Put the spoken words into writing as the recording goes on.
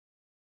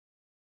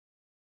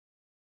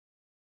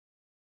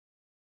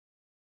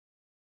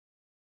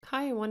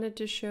Hi, I wanted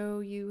to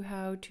show you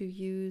how to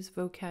use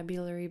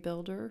Vocabulary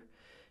Builder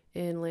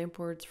in Lamp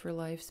Words for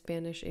Life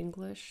Spanish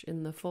English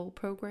in the full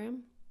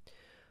program.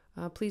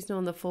 Please know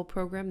in the full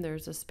program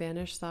there's a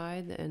Spanish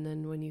side, and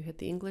then when you hit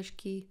the English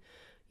key,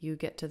 you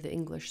get to the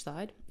English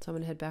side. So I'm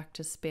going to head back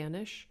to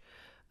Spanish.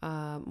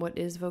 What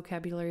is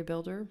Vocabulary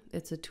Builder?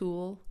 It's a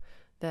tool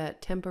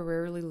that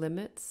temporarily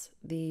limits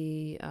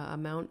the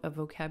amount of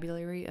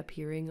vocabulary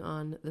appearing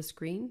on the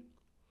screen.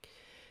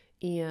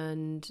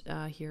 And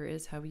here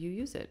is how you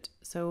use it.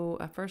 So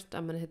first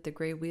I'm going to hit the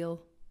gray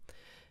wheel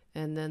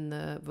and then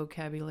the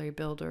Vocabulary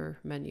Builder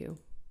menu.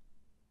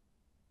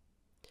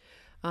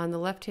 On the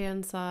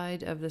left-hand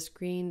side of the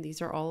screen,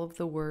 these are all of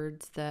the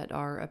words that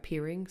are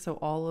appearing. So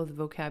all of the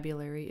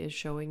vocabulary is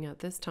showing at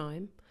this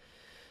time.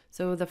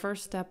 So the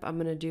first step I'm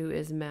going to do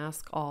is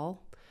mask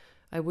all.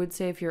 I would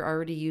say if you're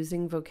already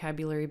using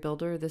Vocabulary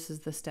Builder, this is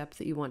the step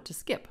that you want to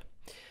skip.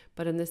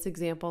 But in this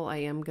example, I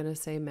am going to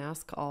say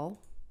mask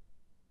all.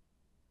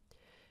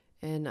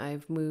 And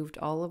I've moved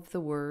all of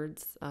the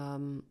words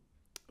from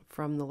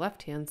the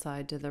left-hand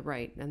side to the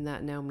right, and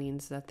that now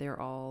means that they're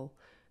all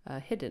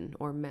hidden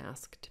or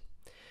masked.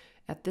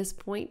 At this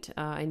point,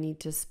 I need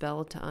to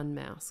spell to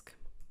unmask.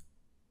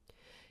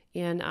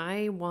 And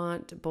I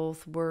want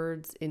both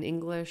words in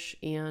English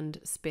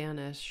and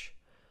Spanish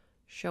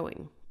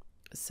showing.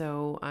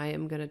 So I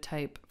am going to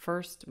type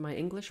first my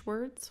English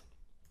words.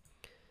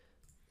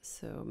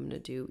 So I'm going to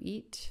do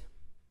eat,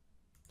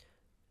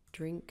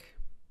 drink,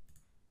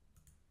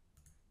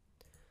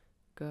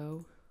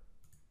 go,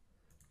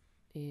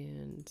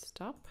 and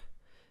stop.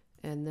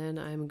 And then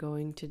I'm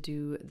going to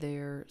do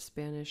their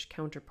Spanish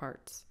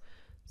counterparts.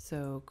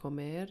 So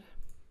comer,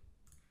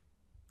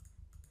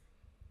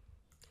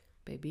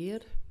 beber,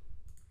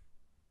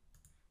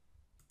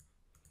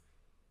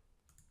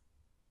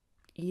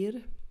 ir,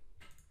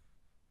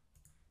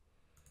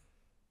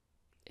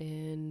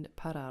 and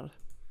parar.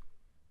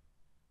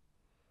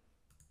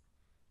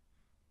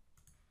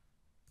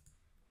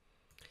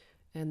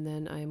 And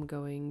then I'm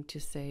going to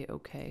say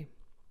okay.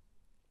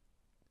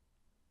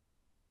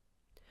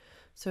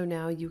 So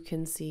now you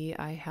can see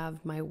I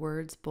have my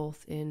words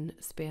both in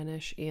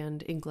Spanish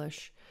and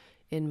English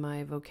in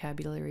my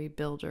Vocabulary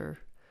Builder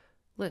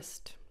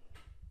list.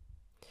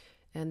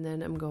 And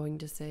then I'm going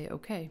to say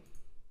okay.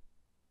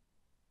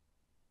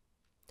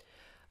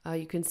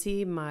 You can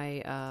see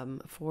my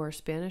 4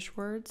 Spanish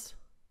words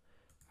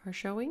are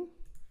showing.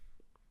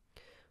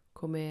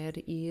 Comer,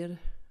 ir,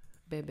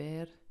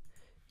 beber,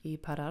 y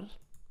parar.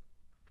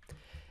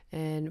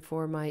 And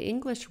for my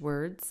English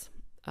words,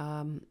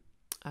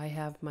 I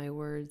have my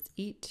words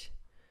eat,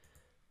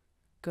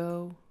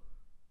 go,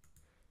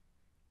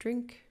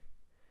 drink,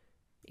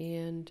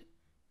 and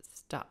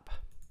stop.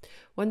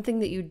 One thing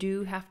that you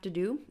do have to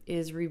do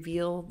is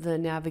reveal the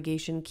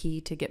navigation key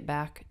to get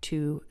back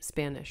to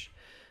Spanish.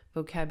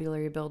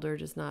 Vocabulary Builder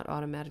does not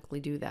automatically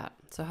do that.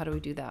 So how do we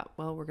do that?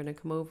 Well, we're going to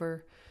come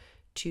over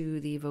to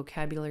the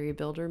Vocabulary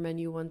Builder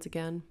menu once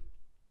again.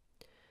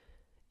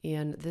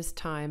 And this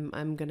time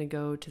I'm going to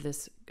go to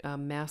this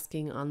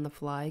masking on the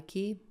fly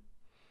key.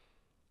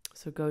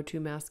 So go to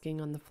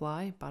masking on the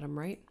fly, bottom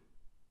right.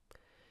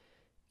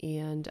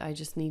 And I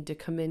just need to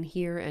come in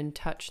here and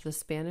touch the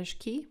Spanish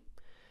key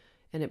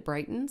and it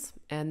brightens,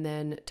 and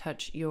then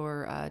touch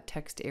your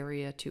text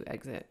area to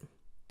exit.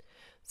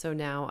 So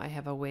now I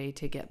have a way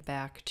to get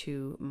back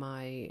to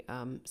my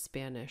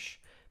Spanish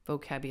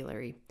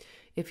vocabulary.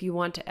 If you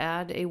want to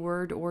add a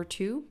word or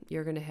two,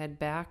 you're going to head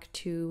back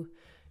to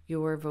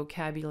your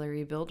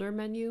Vocabulary Builder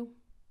menu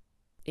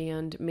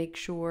and make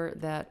sure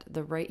that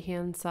the right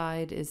hand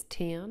side is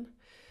tan,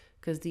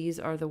 because these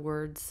are the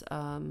words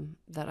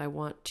that I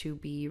want to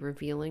be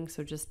revealing.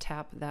 So just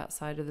tap that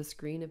side of the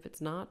screen if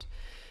it's not,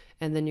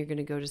 and then you're going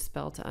to go to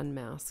spell to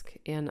unmask,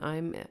 and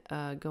I'm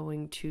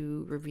going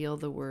to reveal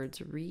the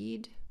words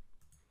read,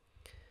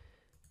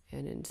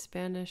 and in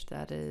Spanish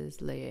that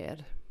is leer.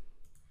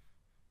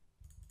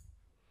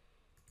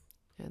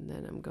 And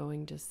then I'm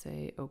going to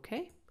say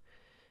okay,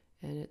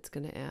 and it's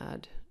going to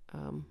add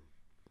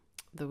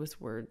those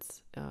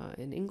words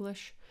in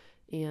English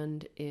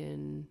and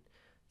in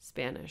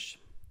Spanish.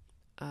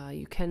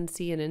 You can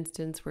see an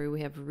instance where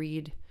we have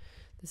read.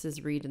 This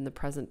is read in the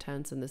present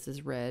tense, and this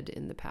is read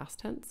in the past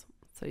tense.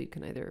 So you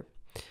can either,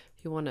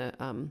 if you want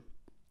to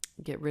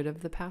get rid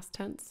of the past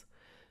tense,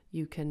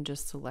 you can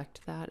just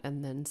select that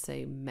and then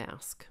say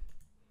mask,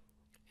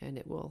 and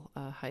it will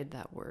hide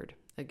that word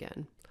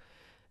again.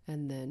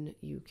 And then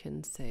you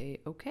can say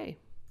okay.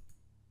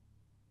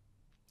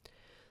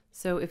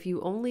 So if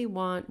you only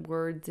want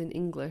words in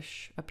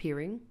English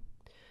appearing,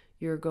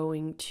 you're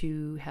going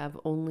to have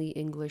only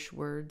English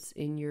words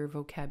in your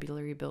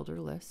Vocabulary Builder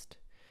list.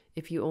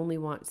 If you only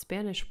want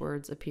Spanish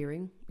words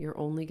appearing, you're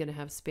only going to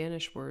have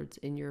Spanish words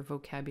in your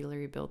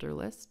Vocabulary Builder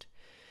list.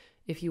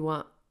 If you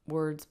want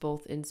words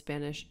both in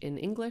Spanish and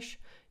English,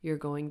 you're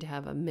going to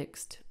have a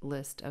mixed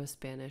list of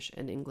Spanish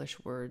and English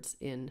words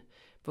in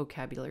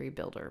Vocabulary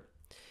Builder.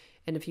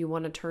 And if you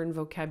want to turn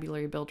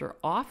Vocabulary Builder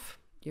off,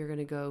 you're going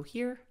to go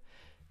here,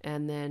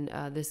 and then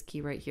this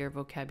key right here,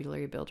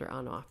 Vocabulary Builder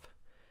on off.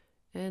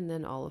 and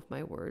then all of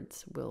my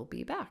words will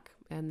be back.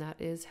 And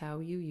that is how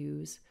you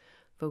use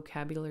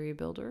Vocabulary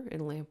Builder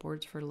in Lamp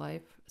Words for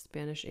Life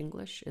Spanish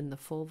English in the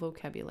full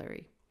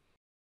vocabulary.